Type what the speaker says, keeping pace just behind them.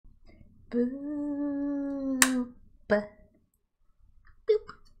Boop. Boop.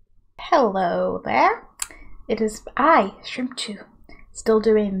 Hello there. It is I, Shrimpchu, still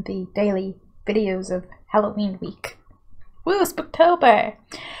doing the daily videos of Halloween week. Woo, Spooktober!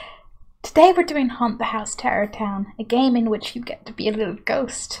 Today we're doing Haunt the House Terrortown, a game in which you get to be a little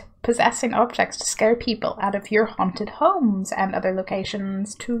ghost, possessing objects to scare people out of your haunted homes and other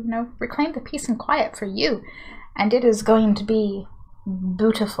locations to, reclaim the peace and quiet for you. And it is going to be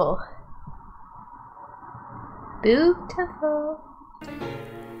beautiful. Beautiful.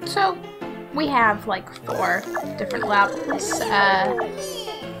 So, we have like 4 different levels.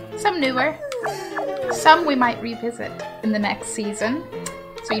 Some newer, some we might revisit in the next season.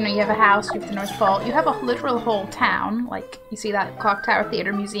 So, you have a house, you have the North Pole, you have a literal whole town, like you see that clock tower,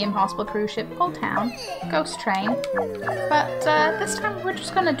 theater, museum, hospital, cruise ship, whole town, ghost train. But this time we're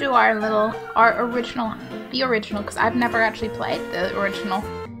just gonna do our original, because I've never actually played the original.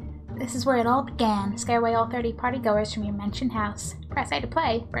 This is where it all began. Scare away all 30 partygoers from your mansion house. Press A to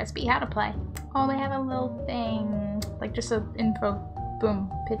play, press B how to play. Oh, they have a little thing, like just a info,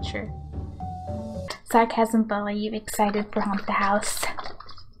 boom, picture. Sarcasm ball, are you excited for Haunt the House?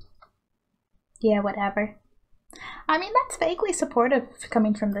 Yeah, whatever. I mean, that's vaguely supportive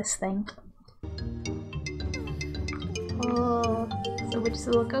coming from this thing. Oh, so we're just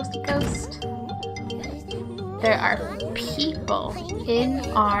a little ghosty ghost. There are people in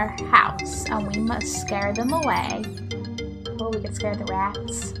our house, and we must scare them away. Oh, we could scare the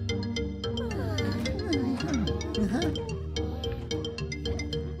rats.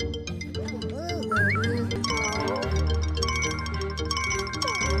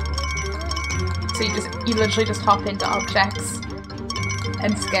 So you literally just hop into objects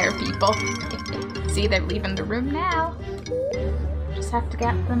and scare people. See, they're leaving the room now. Just have to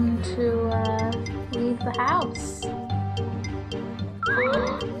get them to leave the house.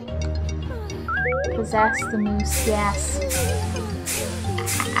 Possess the moose, yes.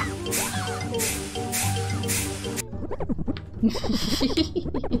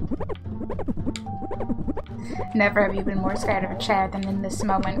 Never have you been more scared of a chair than in this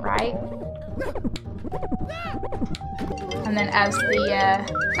moment, right? And then as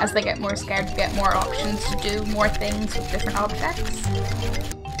they get more scared, you get more options to do more things with different objects.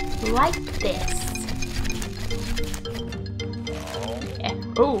 Like this. Yeah.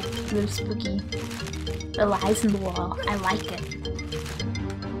 Oh, a little spooky. Little eyes in the wall. I like it.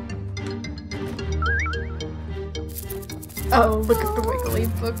 Oh, look at the wiggly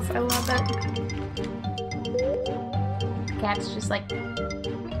books. I love it. The cat's just like...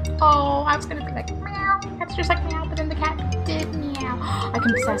 Oh, I was gonna be like, meow. Cat's just like meow, but then the cat did meow. I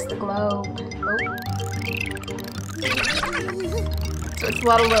can possess the globe. Oh. So it's a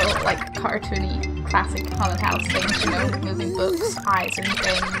lot of little, like, cartoony, classic haunted house things, moving books, eyes and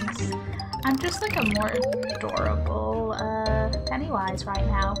things. I'm just like a more adorable, Pennywise right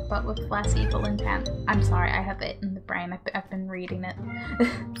now, but with less evil intent. I'm sorry, I have it in the brain. I've been reading it.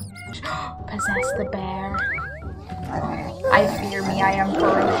 Possess the bear. I fear me, I am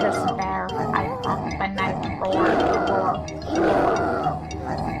ferocious bear. I hump and I roar.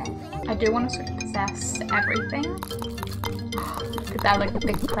 I do want to sort of possess everything. Put that like a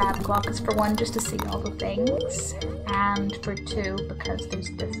big crab claw, because for 1, just to see all the things, and for 2, because there's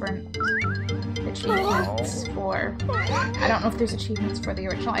different achievements for... I don't know if there's achievements for the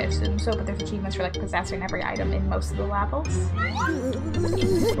original, I assume so, but there's achievements for like possessing every item in most of the levels.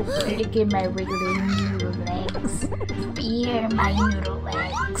 Look at my wiggly noodle legs. Fear my noodle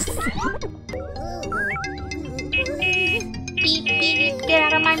legs. Beep beep, get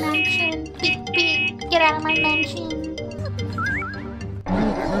out of my mansion. Beep beep, get out of my mansion.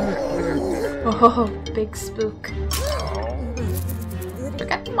 Oh, big spook.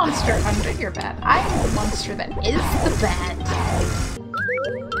 Forget the monster under your bed. I am the monster that is the bed.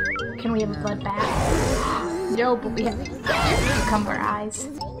 Can we have a blood bath? No, but we have cucumber eyes.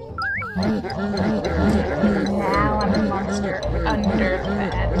 Now I'm the monster under the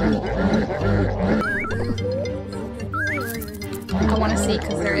bed. I want to see,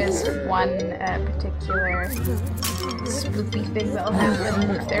 because there is one particular spooky thing that'll happen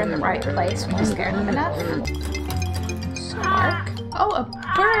if they're in the right place when you scare them enough. Spark. Oh, a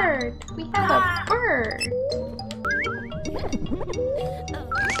bird! We have a bird!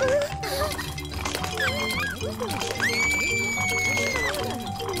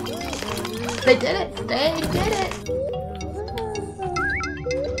 They did it! They did it!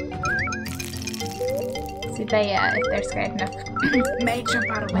 See, if they're scared enough, may jump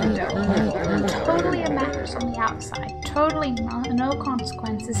out a window. Totally a mattress on the outside. Totally no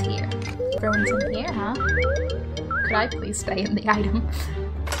consequences here. Everyone's in here, huh? Could I please stay in the item?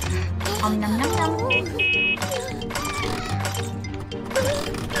 Nom nom nom nom.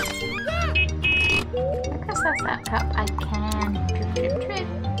 I guess that's that cup. I can. Drip, drip, drip.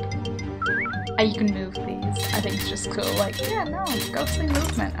 You can move these. I think it's just cool. Like, yeah, no, ghostly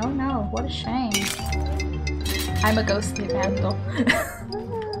movement. Oh no, what a shame. I'm a ghostly vandal.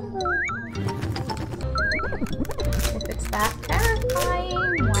 If it's that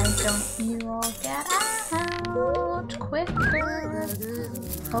terrifying, why don't you all get out quicker?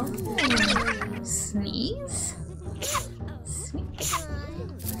 Oh, sneeze? Sneeze?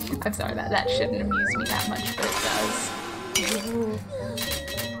 I'm sorry, that shouldn't amuse me that much, but it does. Ooh.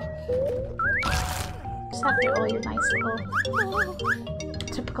 Just have all your nice little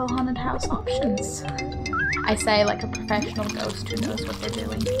typical haunted house options. I say like a professional ghost who knows what they're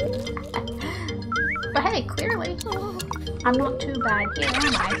doing. But hey, clearly, I'm not too bad here,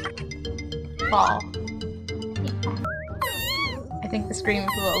 am I? Fall. Yeah. I think the scream of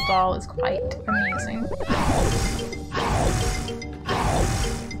the little doll is quite amusing.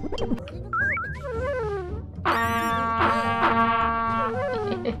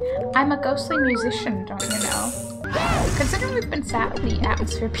 I'm a ghostly musician, don't you know? Considering we've been sat with the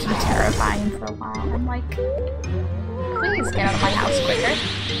atmosphere being terrifying for a while, I'm like, please get out of my house quicker.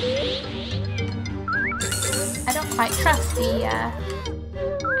 I don't quite trust the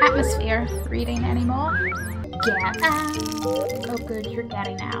atmosphere reading anymore. Get out. Oh good, you're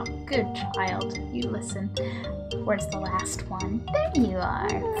getting out. Good child. You listen. Where's the last one? There you are,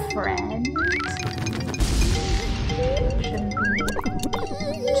 friend. Shouldn't be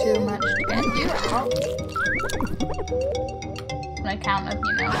too much to get you out. On account of,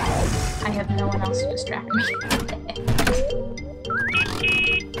 you know, I have no one else to distract me.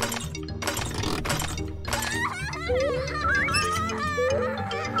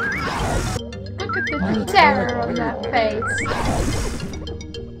 Look at the terror on that face.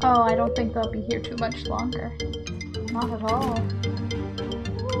 Oh, I don't think they'll be here too much longer. Not at all.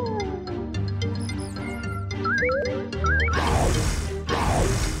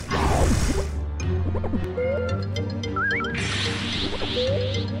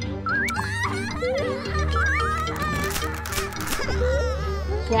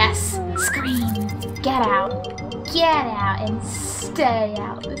 Yes! Scream! Get out! Get out and stay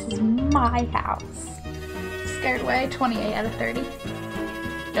out! This is my house! Scared away, 28 out of 30.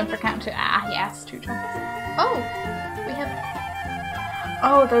 Jump for count 2. Ah, yes, 2 jumps. Oh! We have...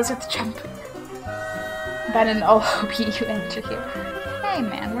 Oh, those are the jump. Ben and OOP, you enter here. Hey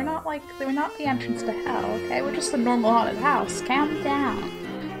man, we're not the entrance to hell, okay? We're just a normal haunted house. Calm down.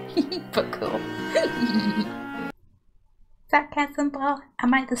 But cool. Is that cat simple?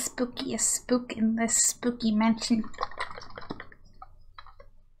 Am I the spookiest spook in this spooky mansion?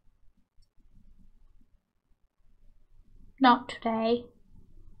 Not today.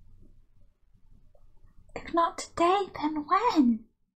 If not today, then when?